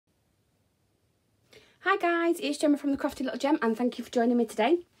Hi guys, it's Gemma from The Crafty Little Gem and thank you for joining me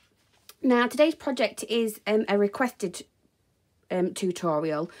today. Now today's project is a requested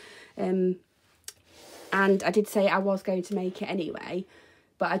tutorial and I did say I was going to make it anyway,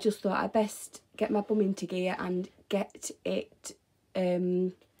 but I just thought I'd best get my bum into gear and get it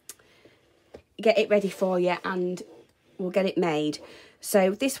ready for you and we'll get it made. So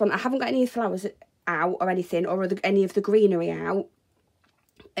this one, I haven't got any flowers out or anything, or any of the greenery out.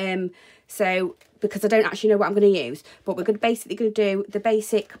 So because I don't actually know what I'm going to use, but we're basically going to do the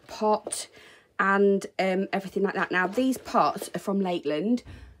basic pot and everything like that. Now these pots are from Lakeland.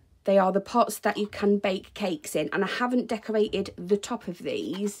 They are the pots that you can bake cakes in, and I haven't decorated the top of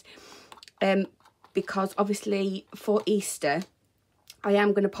these because obviously for Easter I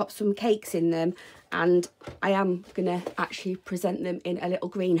am going to pop some cakes in them, and I am going to actually present them in a little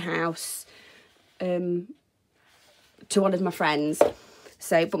greenhouse to one of my friends.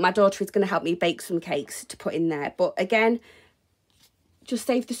 So, but my daughter is going to help me bake some cakes to put in there. But again, just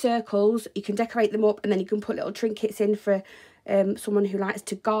save the circles. You can decorate them up and then you can put little trinkets in for someone who likes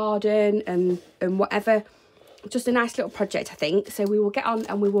to garden and whatever. Just a nice little project, I think. So we will get on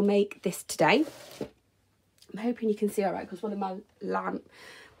and we will make this today. I'm hoping you can see all right because one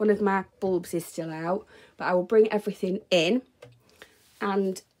of my bulbs is still out. But I will bring everything in.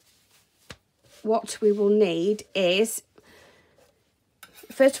 And what we will need is,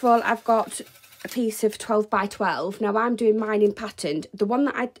 first of all, I've got a piece of 12 by 12. Now I'm doing mine in patterned. The one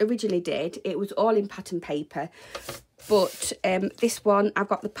that I originally did, it was all in pattern paper. But this one, I've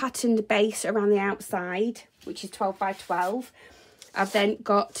got the patterned base around the outside, which is 12 by 12. I've then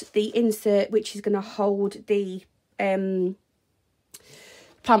got the insert, which is going to hold the plant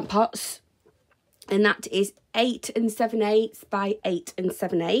pots. And that is 8 7/8 by 8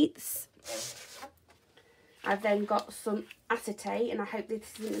 7/8. I've then got some acetate, and I hope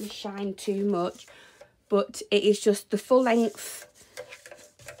this isn't going to shine too much, but it is just the full length,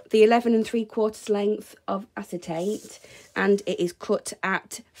 the 11 3/4 length of acetate, and it is cut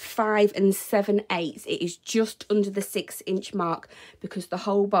at 5 7/8. It is just under the 6-inch mark because the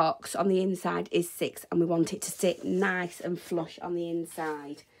whole box on the inside is 6 and we want it to sit nice and flush on the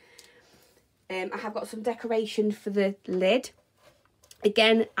inside. I have got some decoration for the lid.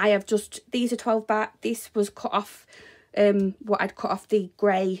 Again, I have just, these are 12 by, this was cut off, what I'd cut off the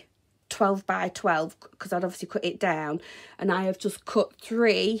grey 12 by 12 because I'd obviously cut it down, and I have just cut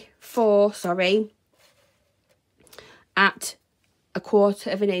 4 at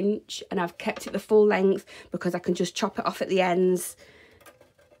 1/4 inch, and I've kept it the full length because I can just chop it off at the ends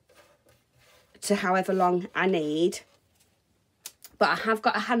to however long I need. But I have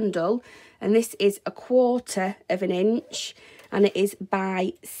got a handle, and this is 1/4 inch. And it is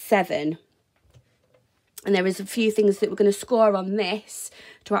by 7. And there is a few things that we're going to score on this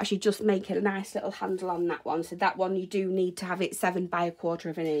to actually just make it a nice little handle on that one. So that one you do need to have it 7 by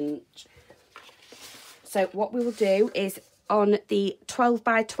 1/4 inch. So what we will do is on the 12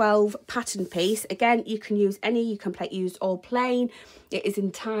 by 12 pattern piece, again, you can use any, you can use all plain. It is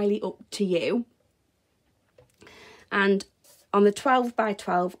entirely up to you. And on the 12 by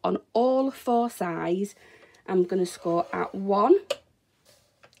 12 on all 4 sides, I'm going to score at 1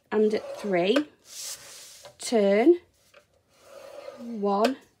 and at 3, turn,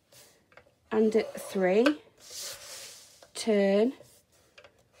 1 and at 3, turn,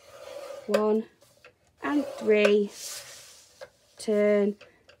 1 and 3, turn,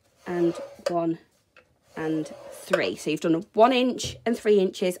 and 1 and 3. So you've done 1 inch and 3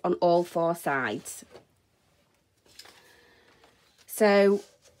 inches on all 4 sides. So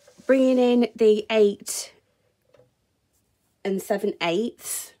bringing in the 8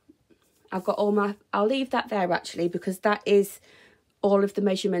 7/8, I've got all my, I'll leave that there actually because that is all of the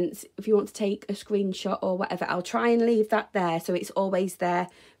measurements. If you want to take a screenshot or whatever, I'll try and leave that there so it's always there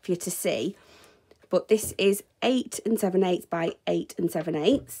for you to see. But this is 8 7/8 by 8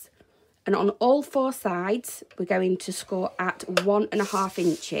 7/8, and on all 4 sides we're going to score at 1.5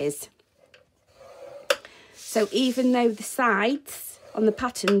 inches. So even though the sides on the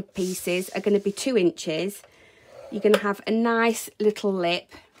pattern pieces are going to be 2 inches, you're going to have a nice little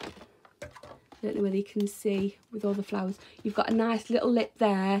lip. I don't know whether you can see with all the flowers. You've got a nice little lip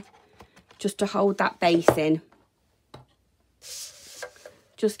there just to hold that base in.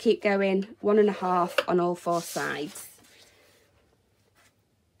 Just keep going, 1.5 on all 4 sides.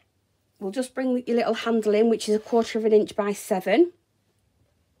 We'll just bring your little handle in, which is 1/4 inch by 7.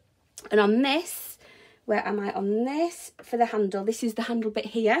 And on this, where am I on this? For the handle, this is the handle bit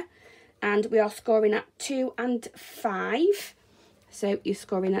here. And we are scoring at 2 and 5. So you're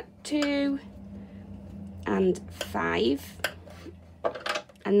scoring at 2 and 5.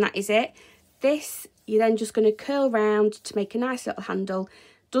 And that is it. this you're then just going to curl round to make a nice little handle.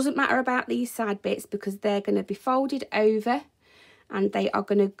 Doesn't matter about these side bits because they're going to be folded over and they are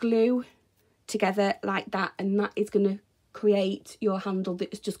going to glue together like that, and that is going to create your handle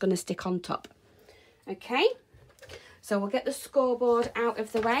that's just going to stick on top. Okay, so we'll get the scoreboard out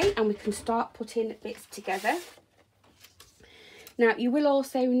of the way and we can start putting bits together. Now you will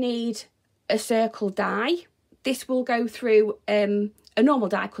also need a circle die. This will go through a normal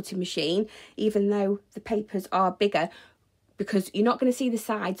die cutting machine, even though the papers are bigger, because you're not going to see the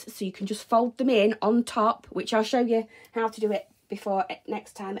sides, so you can just fold them in on top, which I'll show you how to do it before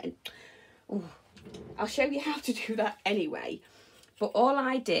next time. And I'll show you how to do that anyway. But all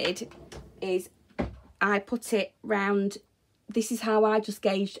I did is I put it round. This is how I just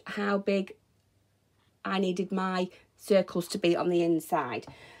gauged how big I needed my circles to be on the inside,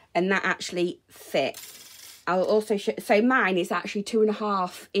 and that actually fit. I'll also show, so mine is actually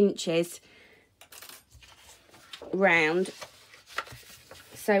 2.5 inches round.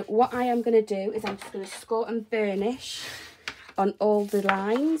 So what I am going to do is I'm just going to score and burnish on all the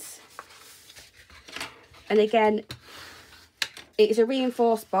lines. And again, it's a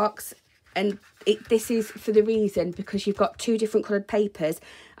reinforced box, and this is for the reason because you've got 2 different coloured papers.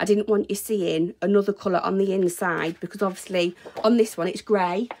 I didn't want you seeing another colour on the inside, because obviously on this one it's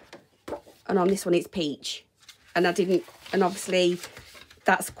grey and on this one it's peach, and I didn't, and obviously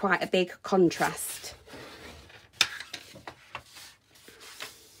that's quite a big contrast.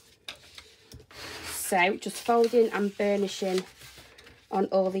 So just folding and burnishing on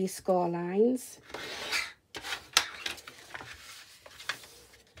all these score lines.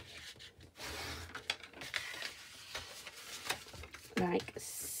 Like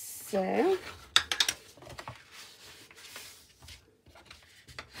so.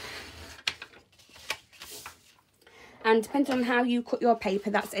 And depending on how you cut your paper,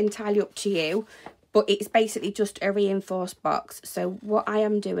 that's entirely up to you, but it's basically just a reinforced box. So what I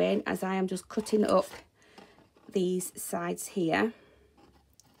am doing is I am just cutting up these sides here.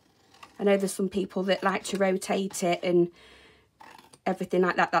 I know there's some people that like to rotate it and everything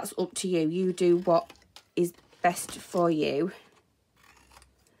like that. That's up to you. You do what is best for you.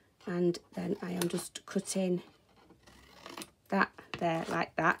 And then I am just cutting that there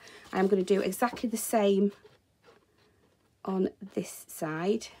like that. I'm going to do exactly the same on this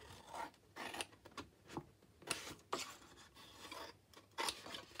side.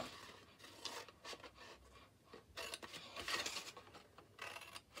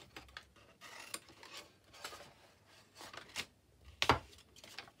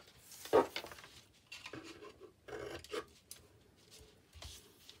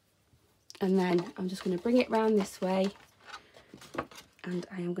 And then I'm just going to bring it round this way, and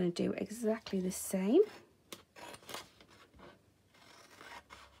I am going to do exactly the same.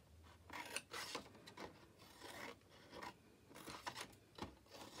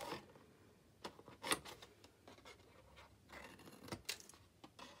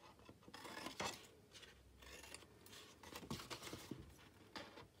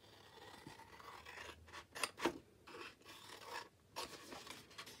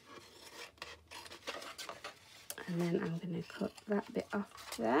 And then I'm going to cut that bit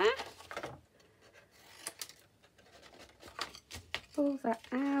off there. Pull that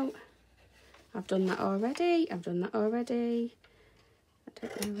out. I've done that already. I don't know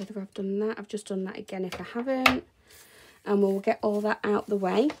whether I've done that. I've just done that again if I haven't. And we'll get all that out the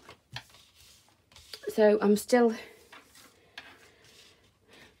way. So I'm still...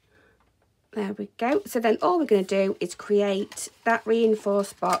 There we go. So then all we're going to do is create that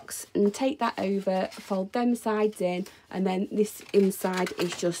reinforced box and take that over, fold them sides in, and then this inside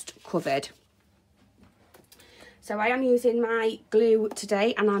is just covered. So I am using my glue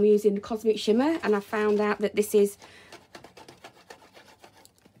today, and I'm using Cosmic Shimmer, and I found out that this is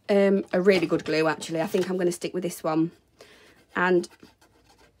a really good glue actually. I think I'm going to stick with this one. And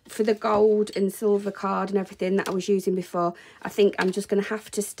for the gold and silver card and everything that I was using before, I think I'm just going to have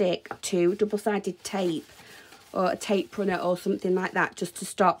to stick to double-sided tape or a tape runner or something like that, just to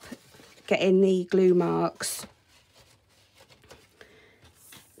stop getting the glue marks,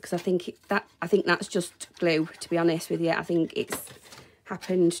 because I think that's just glue, to be honest with you. I think it's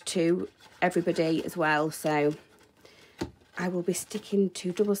happened to everybody as well, so I will be sticking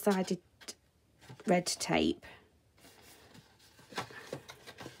to double-sided red tape.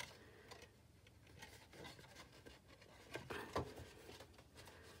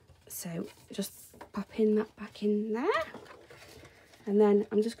 So just popping that back in there, and then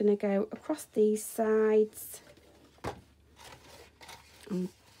I'm just going to go across these sides and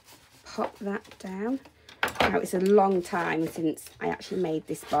pop that down. Now, it's a long time since I actually made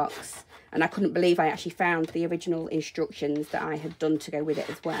this box. And I couldn't believe I actually found the original instructions that I had done to go with it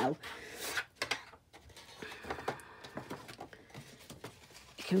as well.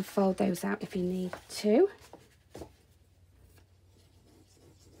 You can fold those out if you need to.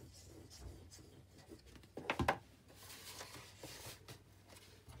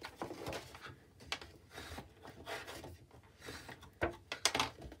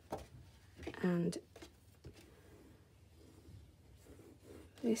 And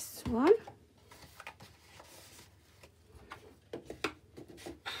this one.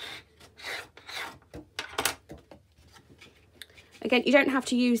 Again, you don't have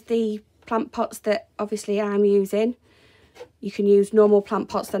to use the plant pots that obviously I'm using. You can use normal plant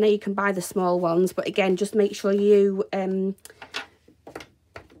pots. I know you can buy the small ones, but again, just make sure you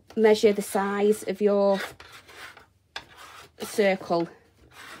measure the size of your circle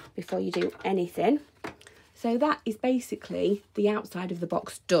before you do anything. So that is basically the outside of the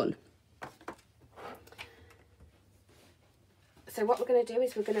box done. So what we're going to do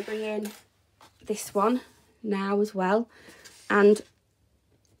is we're going to bring in this one now as well. And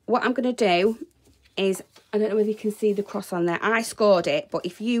what I'm going to do is, I don't know whether you can see the cross on there. I scored it, but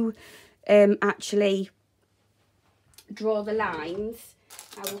if you actually draw the lines,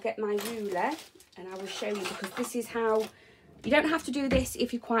 I will get my ruler and I will show you, because this is how, you don't have to do this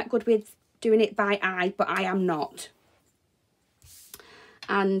if you're quite good with doing it by eye, but I am not.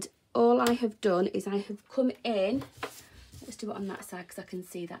 And all I have done is I have come in, let's do it on that side because I can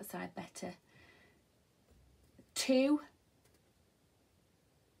see that side better. 2,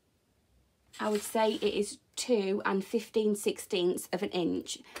 I would say it is 2 15/16 of an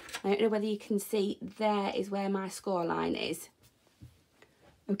inch. I don't know whether you can see, there is where my score line is.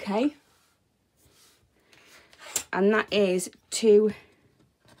 Okay. And that is 2,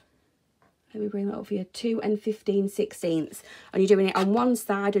 let me bring that up for you, 2 15/16. And you're doing it on one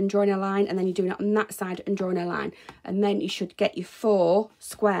side and drawing a line, and then you're doing it on that side and drawing a line. And then you should get your 4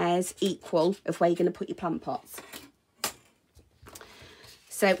 squares equal of where you're going to put your plant pots.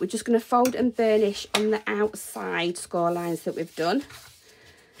 So we're just going to fold and burnish on the outside score lines that we've done.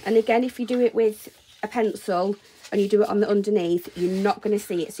 And again, if you do it with a pencil and you do it on the underneath, you're not going to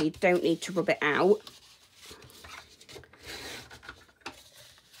see it, so you don't need to rub it out.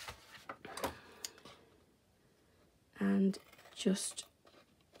 And just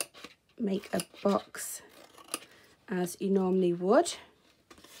make a box as you normally would.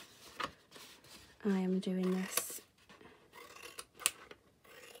 I am doing this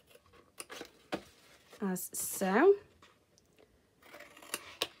as so.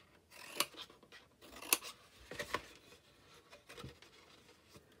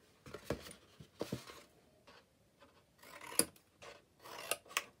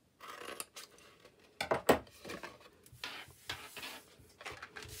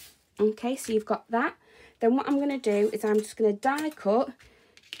 Okay, so you've got that. Then what I'm going to do is I'm just going to die cut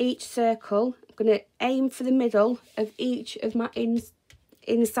each circle. I'm going to aim for the middle of each of my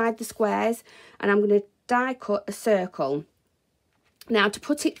inside the squares, and I'm going to die cut a circle. Now, to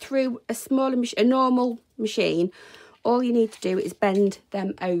put it through a normal machine, all you need to do is bend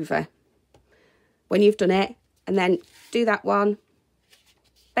them over when you've done it, and then do that one,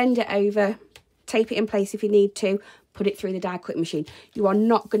 bend it over, tape it in place if you need to, put it through the die cutting machine. You are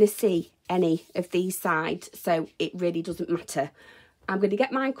not going to see any of these sides, so it really doesn't matter. I'm going to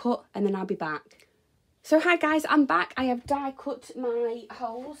get mine cut and then I'll be back. So hi guys, I'm back. I have die cut my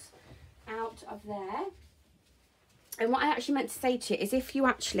holes out of there. And what I actually meant to say to you is, if you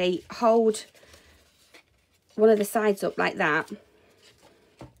actually hold one of the sides up like that,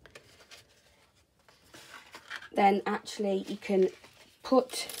 then actually you can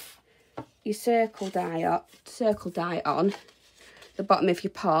put your circle die on the bottom of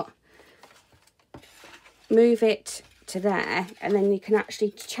your pot, move it to there, and then you can actually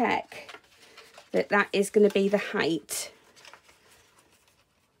check that that is going to be the height.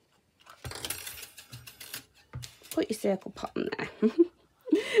 Put your circle pot on there.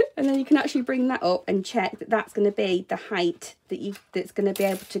 And then you can actually bring that up and check that that's going to be the height that's going to be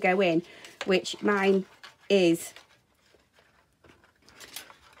able to go in, which mine is.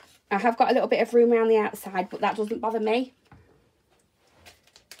 I have got a little bit of room around the outside, but that doesn't bother me.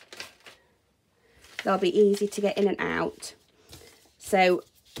 They'll be easy to get in and out. So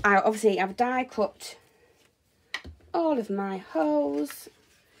I obviously have die cut all of my holes.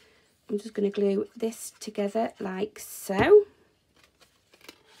 I'm just going to glue this together like so.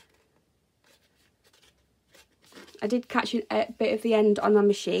 I did catch a bit of the end on my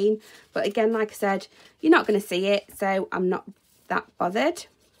machine, but again, like I said, you're not going to see it, so I'm not that bothered.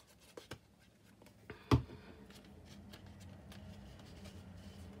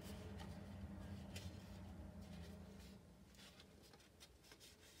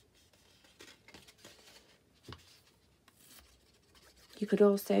 You could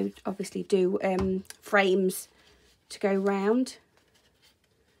also obviously do frames to go round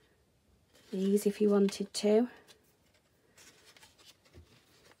these if you wanted to.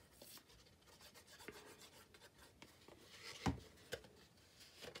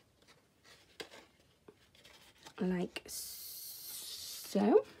 Like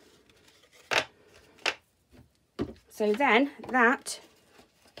so. So then that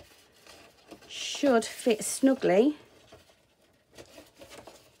should fit snugly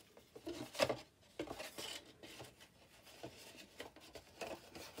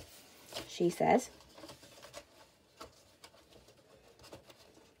she says.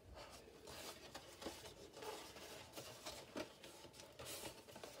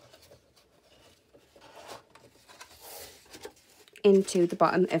 Into the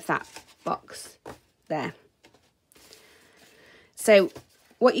bottom of that box there. So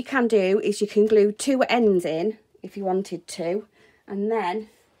what you can do is you can glue 2 ends in if you wanted to, and then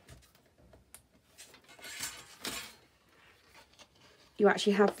you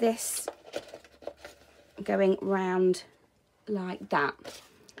actually have this going round like that.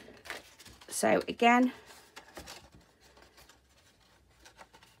 So again,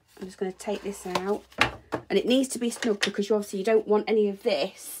 I'm just going to take this out, and it needs to be snug because you don't want any of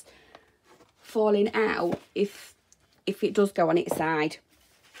this falling out if it does go on its side.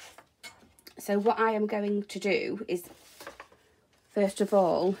 So what I am going to do is, first of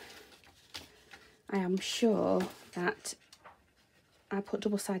all, I am sure that I put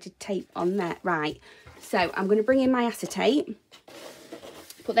double-sided tape on there. Right, so I'm going to bring in my acetate,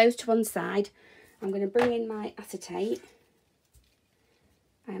 put those to one side. I'm going to bring in my acetate.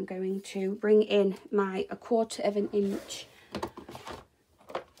 I am going to bring in my 1/4 inch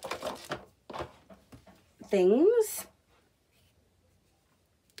things.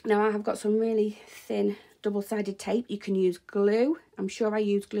 Now I have got some really thin double-sided tape. You can use glue. I'm sure I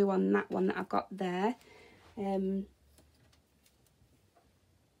use glue on that one that I've got there. But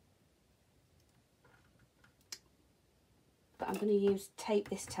I'm going to use tape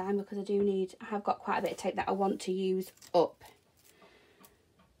this time because I have got quite a bit of tape that I want to use up.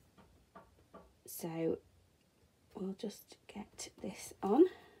 So we'll just get this on.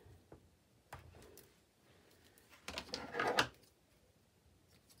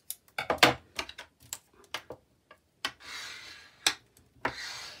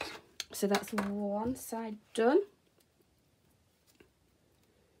 So that's one side done.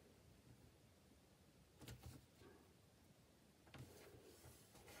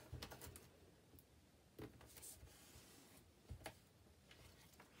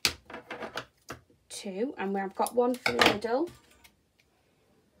 Two, and I've got one for the middle.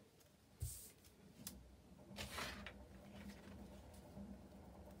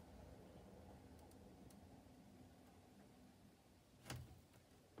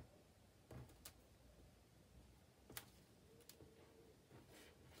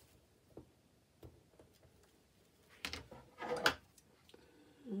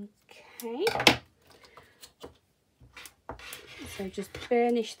 Okay, so just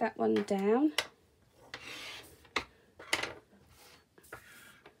burnish that one down,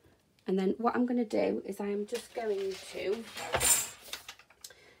 and then what I'm going to do is I am just going to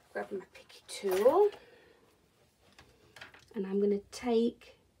grab my picky tool, and I'm going to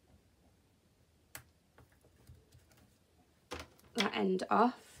take that end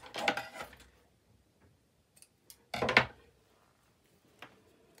off.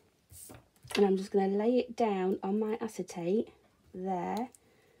 And I'm just going to lay it down on my acetate there.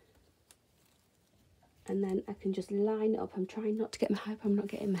 And then I can just line it up. I'm trying not to get I hope I'm not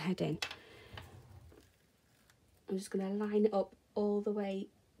getting my head in. I'm just going to line it up all the way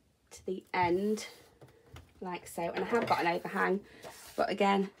to the end, like so. And I have got an overhang, but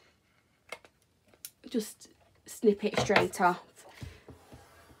again, just snip it straight off.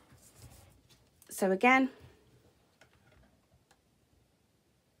 So again,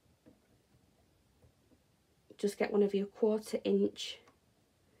 just get one of your 1/4 inch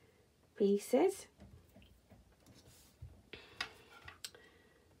pieces.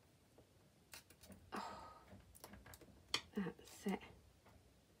 Oh, that's it.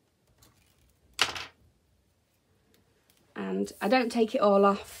 And I don't take it all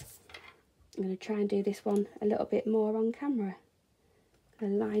off. I'm going to try and do this one a little bit more on camera. I'm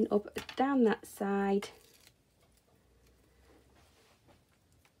going to line up down that side.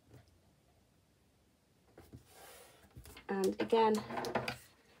 And again,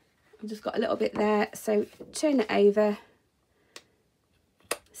 I've just got a little bit there, so turn it over,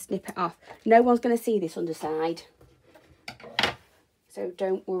 snip it off. No one's going to see this underside, so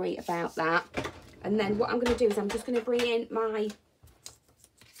don't worry about that. And then what I'm going to do is I'm just going to bring in my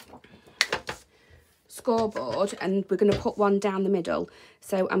scoreboard and we're going to put one down the middle.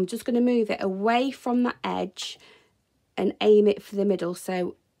 So I'm just going to move it away from that edge and aim it for the middle.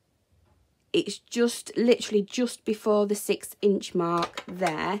 So it's just literally just before the 6-inch mark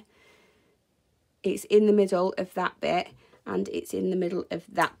there. It's in the middle of that bit and it's in the middle of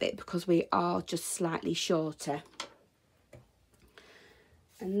that bit because we are just slightly shorter.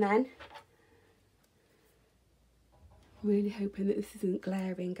 And then, I'm really hoping that this isn't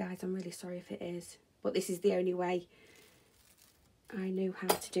glaring, guys. I'm really sorry if it is. But this is the only way I knew how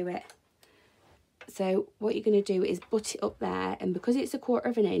to do it. So what you're going to do is butt it up there. And because it's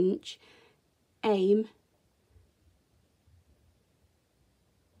 1/4 inch, aim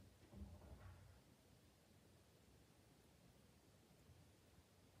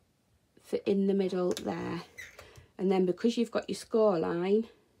for in the middle there. And then because you've got your score line,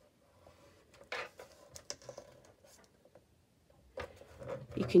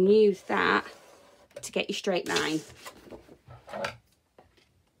 you can use that to get your straight line.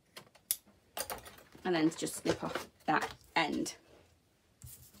 And then just snip off that end.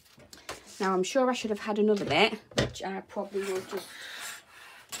 Now I'm sure I should have had another bit, which I probably will just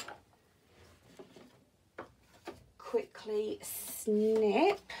quickly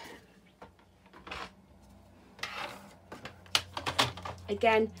snip.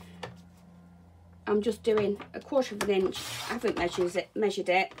 Again, I'm just doing 1/4 inch. I haven't measured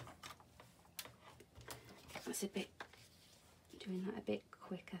it. That's a bit, doing that a bit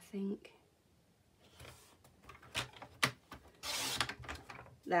quick, I think.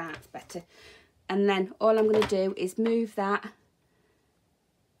 That's better. And then all I'm going to do is move that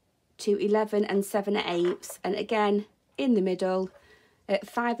to 11 7/8, and again in the middle at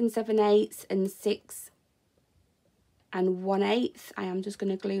 5 7/8 and 6 1/8. I am just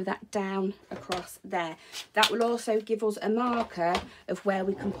going to glue that down across there. That will also give us a marker of where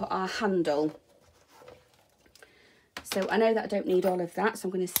we can put our handle. So I know that I don't need all of that, so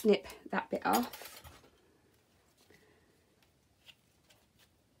I'm going to snip that bit off.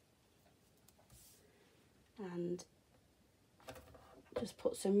 And just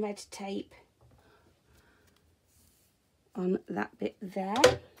put some red tape on that bit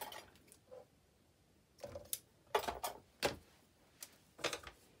there.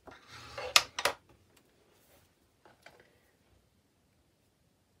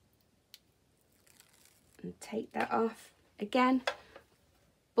 And take that off again,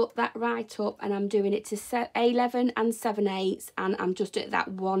 butt that right up, and I'm doing it to 11 7/8, and I'm just at that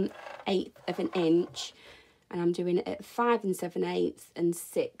 1/8 of an inch, and I'm doing it at 5 7/8 and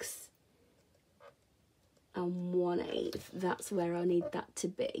 6 1/8. That's where I need that to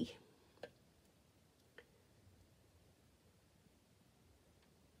be.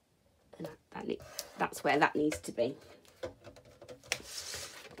 And that's where that needs to be.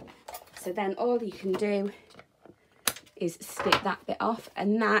 So then all you can do is snip that bit off,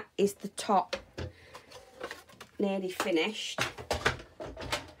 and that is the top nearly finished.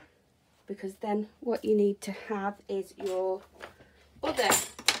 Because then what you need to have is your other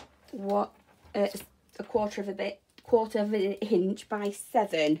 1/4 of an inch by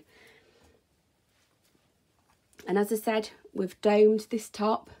 7. And as I said, we've domed this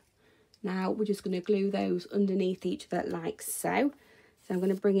top. Now we're just going to glue those underneath each other like so. So I'm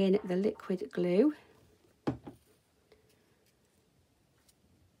going to bring in the liquid glue.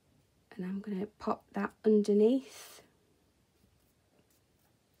 And I'm going to pop that underneath.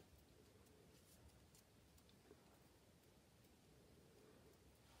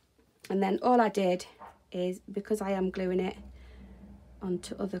 And then all I did is, because I am gluing it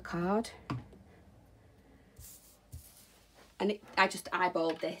onto other card, and I just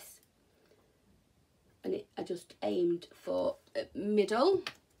eyeballed this, and I just aimed for middle,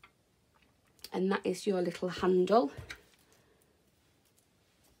 and that is your little handle.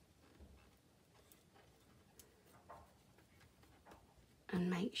 And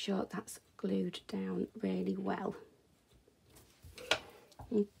make sure that's glued down really well.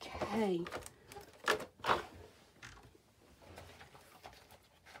 Okay.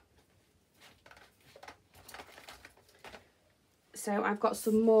 So I've got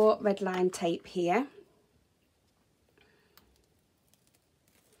some more red line tape here.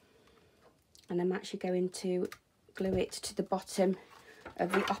 And I'm actually going to glue it to the bottom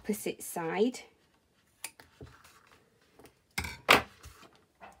of the opposite side.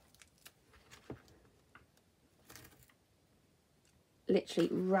 Literally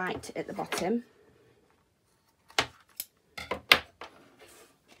right at the bottom.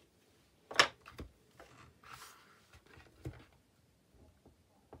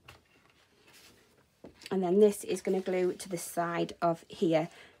 And then this is going to glue to the side of here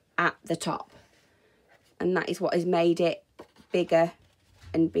at the top. and that is what has made it bigger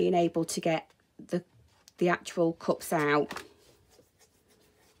and being able to get the actual cups out.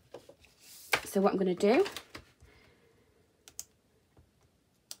 So what I'm going to do,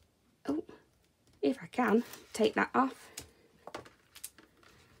 oh, if I can, take that off.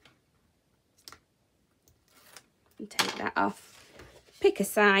 And take that off. Pick a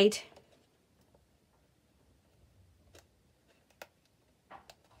side.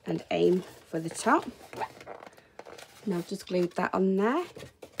 And aim for the top. And I've just glued that on there.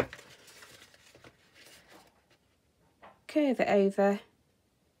 Curve it over.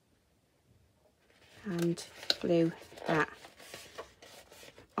 And glue that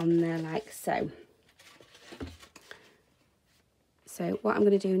on there like so. So what I'm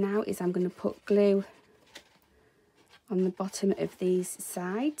going to do now is I'm going to put glue on the bottom of these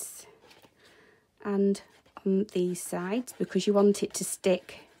sides and on these sides, because you want it to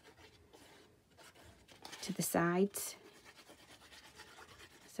stick to the sides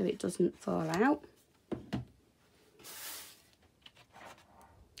so it doesn't fall out.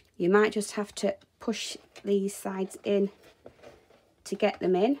 You might just have to push these sides in to get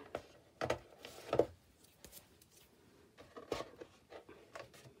them in.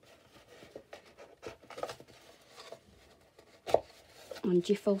 And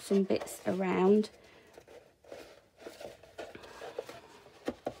jiffle some bits around.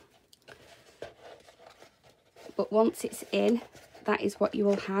 But once it's in, that is what you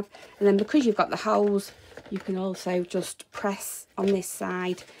will have. And then because you've got the holes, you can also just press on this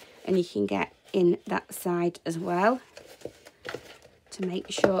side and you can get in that side as well to make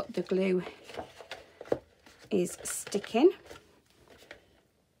sure the glue is sticking.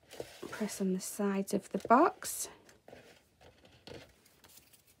 Press on the sides of the box.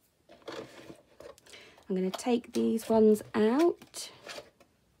 I'm going to take these ones out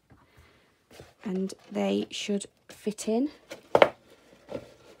and they should fit in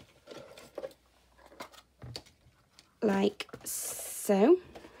like so.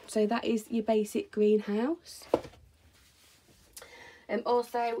 So that is your basic greenhouse.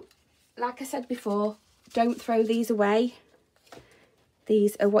 Also, like I said before, don't throw these away.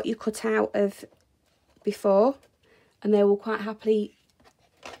 These are what you cut out of before, and they will quite happily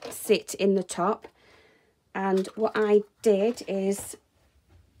sit in the top. And what I did is,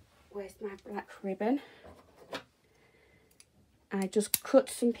 where's my black ribbon? I just cut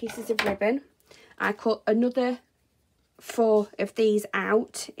some pieces of ribbon. I cut another 4 of these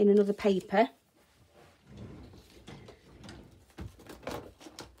out in another paper.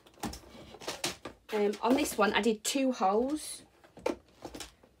 On this one I did 2 holes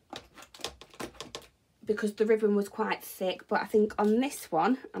because the ribbon was quite thick, but I think on this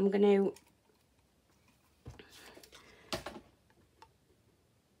one I'm going to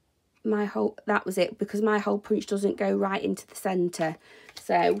that was it, because my hole punch doesn't go right into the centre.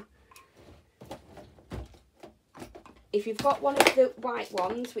 So if you've got one of the white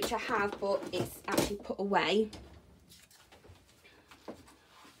ones, which I have but it's actually put away,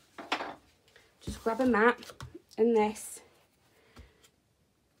 just grab a mat and this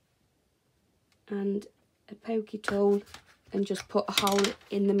and a pokey tool and just put a hole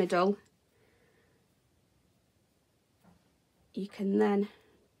in the middle. You can then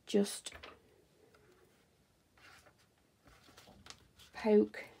just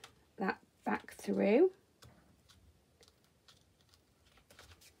poke that back through.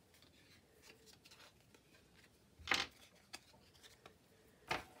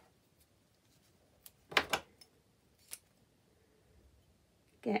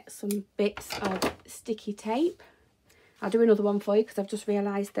 Get some bits of sticky tape. I'll do another one for you because I've just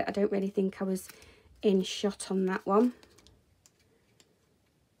realised that I don't really think I was in shot on that one.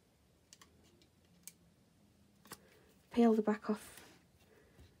 Peel the back off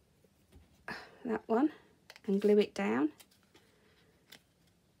that one and glue it down.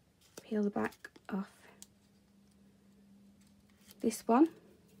 Peel the back off this one.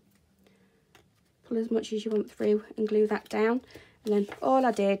 Pull as much as you want through and glue that down. And then all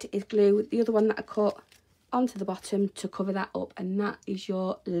I did is glue the other one that I cut onto the bottom to cover that up, and that is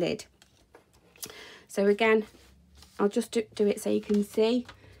your lid. So again, I'll just do it so you can see.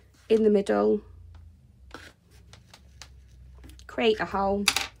 In the middle, create a hole,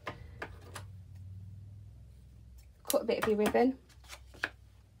 cut a bit of your ribbon.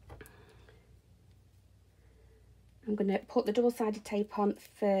 I'm going to put the double-sided tape on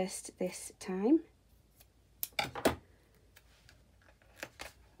first this time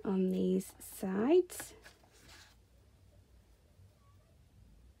on these sides.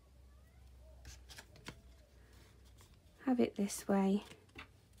 Have it this way.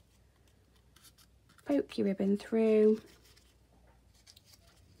 poke your ribbon through.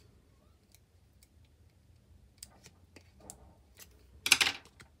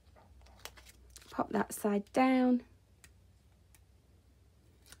 Pop that side down.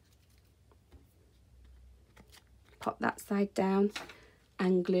 Pop that side down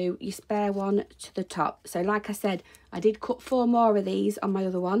and glue your spare one to the top. So like I said, I did cut 4 more of these on my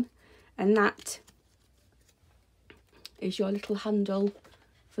other one, and that is your little handle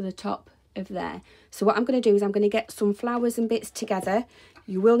for the top of there. So what I'm going to do is I'm going to get some flowers and bits together.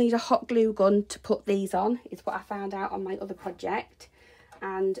 You will need a hot glue gun to put these on, is what I found out on my other project,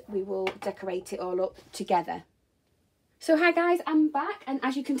 and we will decorate it all up together. So hi guys, I'm back, and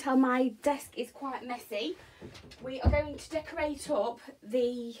as you can tell my desk is quite messy. We are going to decorate up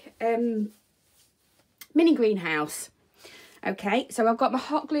the mini greenhouse. Okay, so I've got my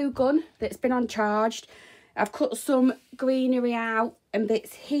hot glue gun that's been uncharged. I've cut some greenery out and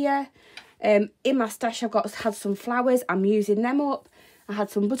bits here. In my stash I've had some flowers, I'm using them up. I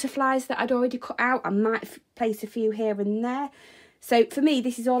had some butterflies that I'd already cut out. I might place a few here and there. So for me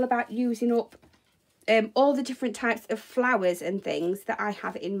this is all about using up all the different types of flowers and things that I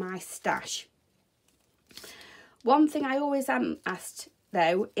have in my stash. One thing I always am asked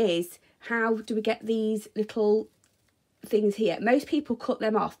though is, how do we get these little things here? Most people cut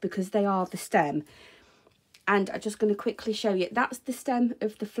them off because they are the stem, and I'm just going to quickly show you. That's the stem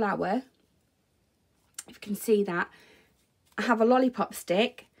of the flower, if you can see that. I have a lollipop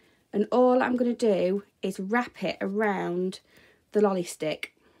stick, and all I'm going to do is wrap it around the lolly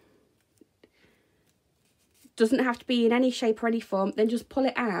stick. Doesn't have to be in any shape or any form. Then just pull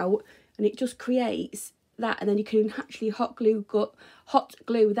it out and it just creates that, and then you can actually hot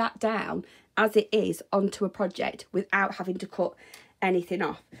glue that down as it is onto a project without having to cut anything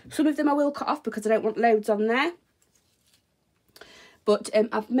off. Some of them I will cut off because I don't want loads on there, but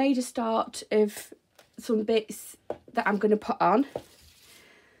I've made a start of some bits that I'm going to put on,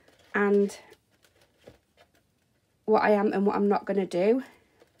 and what I am and what I'm not going to do.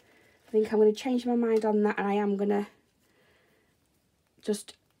 I think I'm going to change my mind on that, and I am going to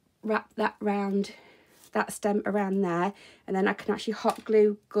just wrap that round, that stem around there, and then I can actually hot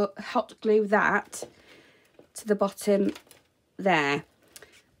glue that to the bottom there.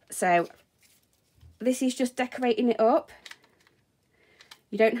 So this is just decorating it up.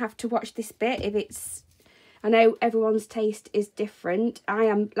 You don't have to watch this bit if it's, I know everyone's taste is different. I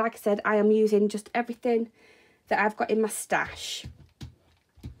am, like I said, I am using just everything that I've got in my stash.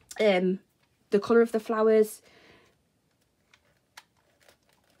 The colour of the flowers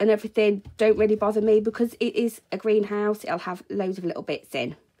and everything don't really bother me because it is a greenhouse. It'll have loads of little bits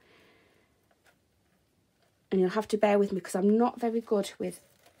in, and you'll have to bear with me because I'm not very good with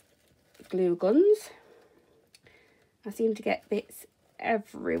glue guns. I seem to get bits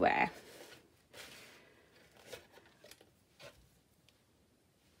everywhere.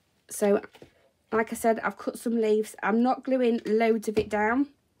 So like I said, I've cut some leaves. I'm not gluing loads of it down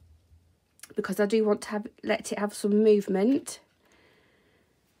because I do want to let it have some movement,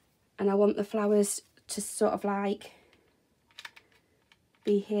 and I want the flowers to sort of like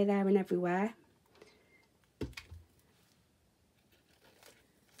be here, there and everywhere.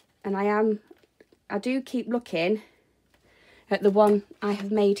 And I do keep looking at the one I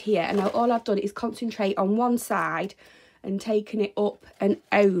have made here, and all I've done is concentrate on one side and taken it up and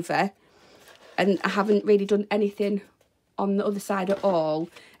over, and I haven't really done anything on the other side at all,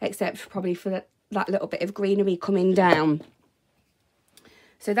 except probably for that little bit of greenery coming down.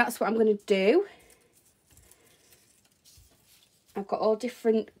 So that's what I'm going to do. I've got all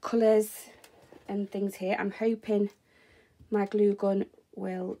different colours and things here. I'm hoping my glue gun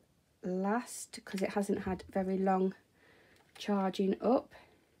will last because it hasn't had very long charging up.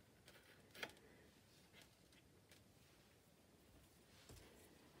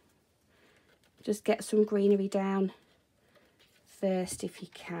 Just get some greenery down first if you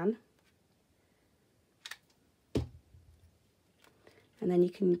can, and then you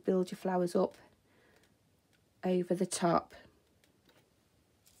can build your flowers up over the top.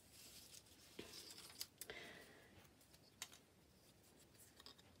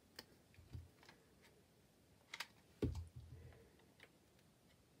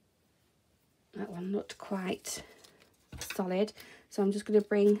 That one looked quite solid, so I'm just going to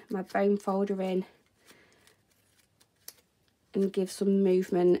bring my bone folder in and give some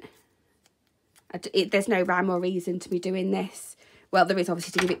movement. There's no rhyme or reason to be doing this. Well, there is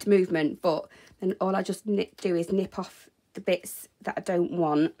obviously to give it movement, but then all I just do is nip off the bits that I don't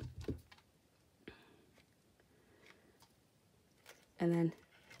want, and then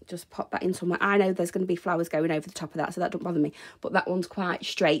just pop that in somewhere. I know there's going to be flowers going over the top of that, so that don't bother me, but that one's quite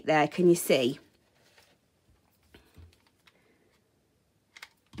straight there. Can you see?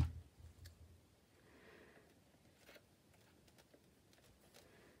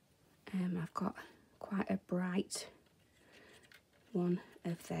 I've got quite a bright one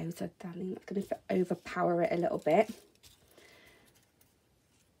of those. I think that's going to overpower it a little bit.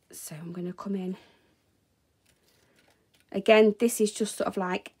 So I'm going to come in. Again, this is just sort of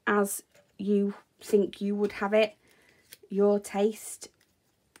like as you think you would have it, your taste.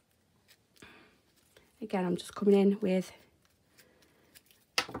 Again, I'm just coming in with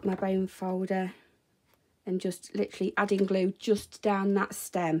my bone folder and just literally adding glue just down that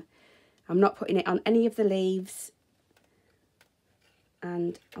stem. I'm not putting it on any of the leaves.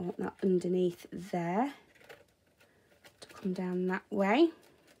 And I want that underneath there to come down that way.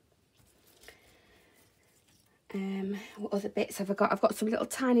 What other bits have I got? I've got some little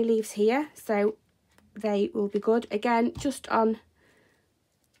tiny leaves here, so they will be good. Again, just on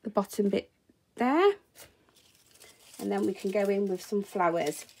the bottom bit there. And then we can go in with some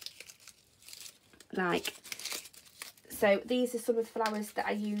flowers. Like, so these are some of the flowers that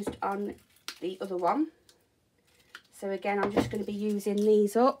I used on the other one. So again, I'm just going to be using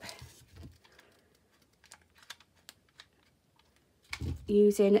these up.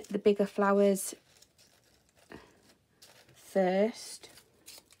 Using the bigger flowers first.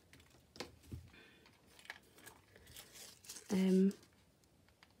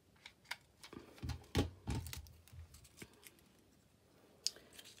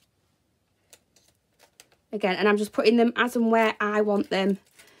 Again, and I'm just putting them as and where I want them.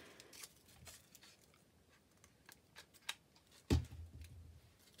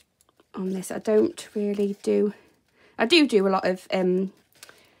 On this, I don't really do... I do a lot of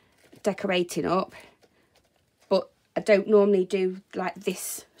decorating up, but I don't normally do like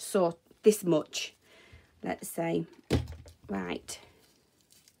this much, let's say. Right.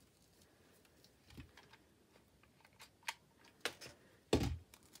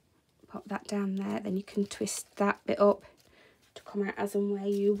 Pop that down there, then you can twist that bit up to come out as and where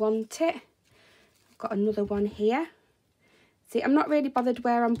you want it. I've got another one here. See, I'm not really bothered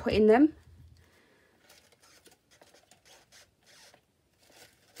where I'm putting them.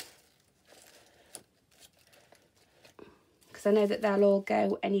 Because I know that they'll all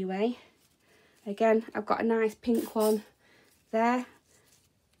go anyway. Again, I've got a nice pink one there.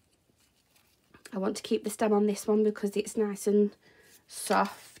 I want to keep the stem on this one because it's nice and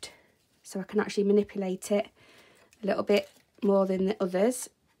soft, so I can actually manipulate it a little bit more than the others.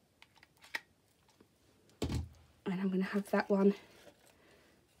 And I'm going to have that one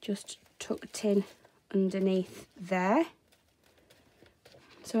just tucked in underneath there.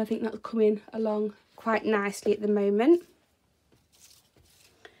 So I think that'll come in along quite nicely at the moment.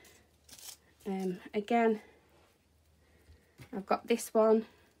 Again, I've got this one.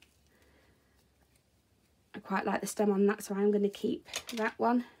 I quite like the stem on that, so I'm going to keep that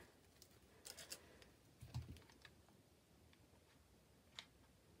one.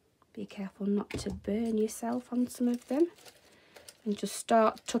 Be careful not to burn yourself on some of them. And just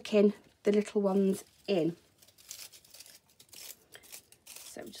start tucking the little ones in.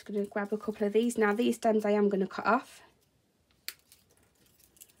 So I'm just going to grab a couple of these. Now these stems I am going to cut off.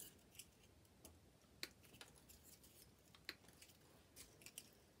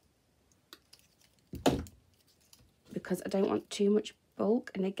 Because I don't want too much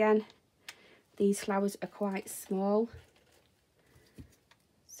bulk. And again, these flowers are quite small.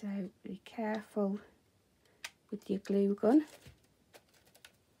 So be careful with your glue gun.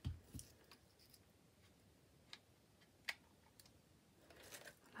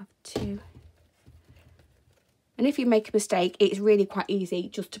 I'll have two. And if you make a mistake, it's really quite easy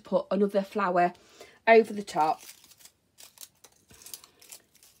just to put another flower over the top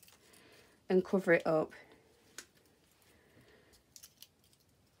and cover it up.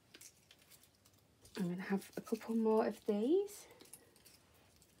 I'm going to have a couple more of these.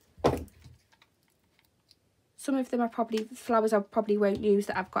 Some of them are probably flowers I probably won't use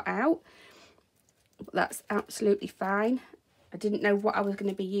that I've got out, but that's absolutely fine. I didn't know what I was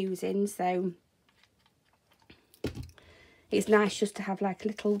going to be using, so it's nice just to have like a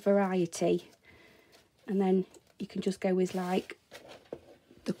little variety, and then you can just go with like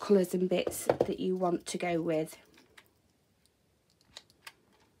the colours and bits that you want to go with.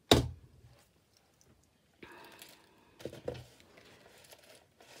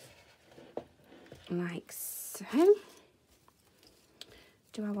 Like so.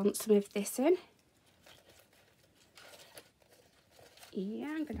 Do I want some of this in? Yeah,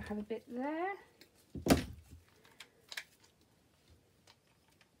 I'm going to have a bit there.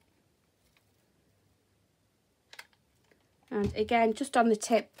 And again, just on the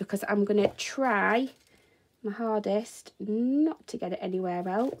tip, because I'm going to try my hardest not to get it anywhere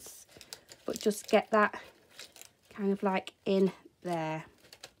else, but just get that kind of like in there.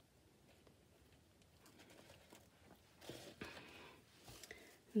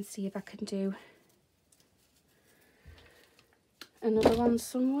 and see if I can do another one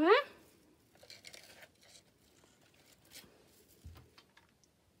somewhere.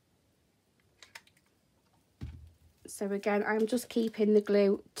 So again, I'm just keeping the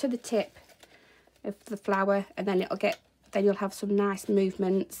glue to the tip of the flower, and then you'll have some nice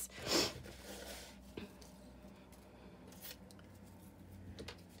movements.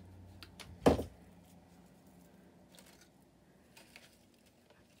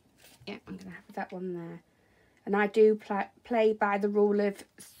 Yeah, I'm gonna have that one there. And I do play by the rule of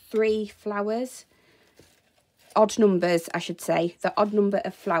 3 flowers, odd numbers I should say, the odd number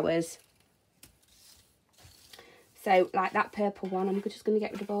of flowers. So like that purple one, I'm just going to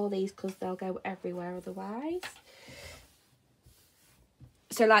get rid of all these because they'll go everywhere otherwise.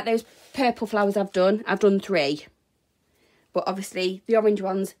 So like those purple flowers I've done 3. But obviously the orange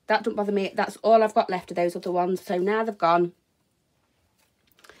ones, that don't bother me. That's all I've got left of those other ones. So now they've gone,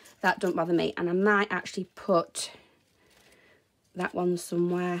 that don't bother me. And I might actually put that one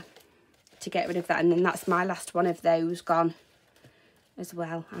somewhere to get rid of that. And then that's my last one of those gone as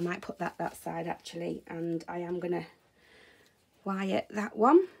well. I might put that side actually, and I am going to wire that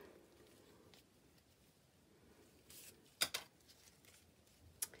one.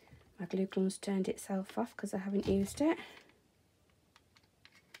 My glue gun's turned itself off because I haven't used it.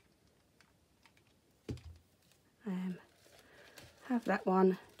 Have that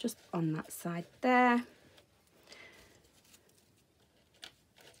one just on that side there.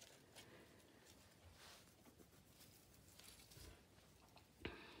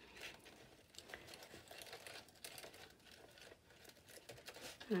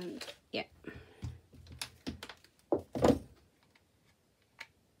 And yeah.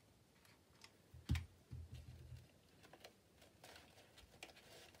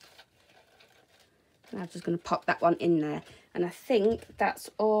 And I'm just going to pop that one in there. And I think that's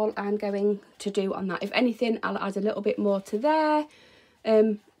all I'm going to do on that. If anything, I'll add a little bit more to there.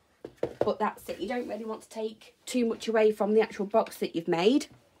 But that's it. You don't really want to take too much away from the actual box that you've made.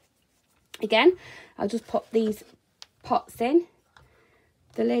 Again, I'll just pop these pots in.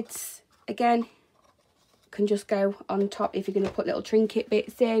 The lids, again, can just go on top if you're going to put little trinket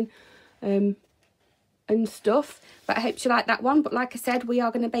bits in and stuff. But I hope you like that one. But like I said, we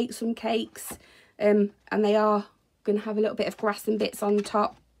are going to bake some cakes and they are going to have a little bit of grass and bits on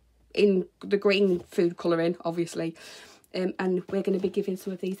top in the green food colouring, obviously. And we're going to be giving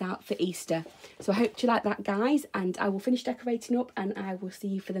some of these out for Easter. So I hope you like that, guys. And I will finish decorating up and I will see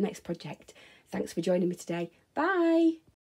you for the next project. Thanks for joining me today. Bye.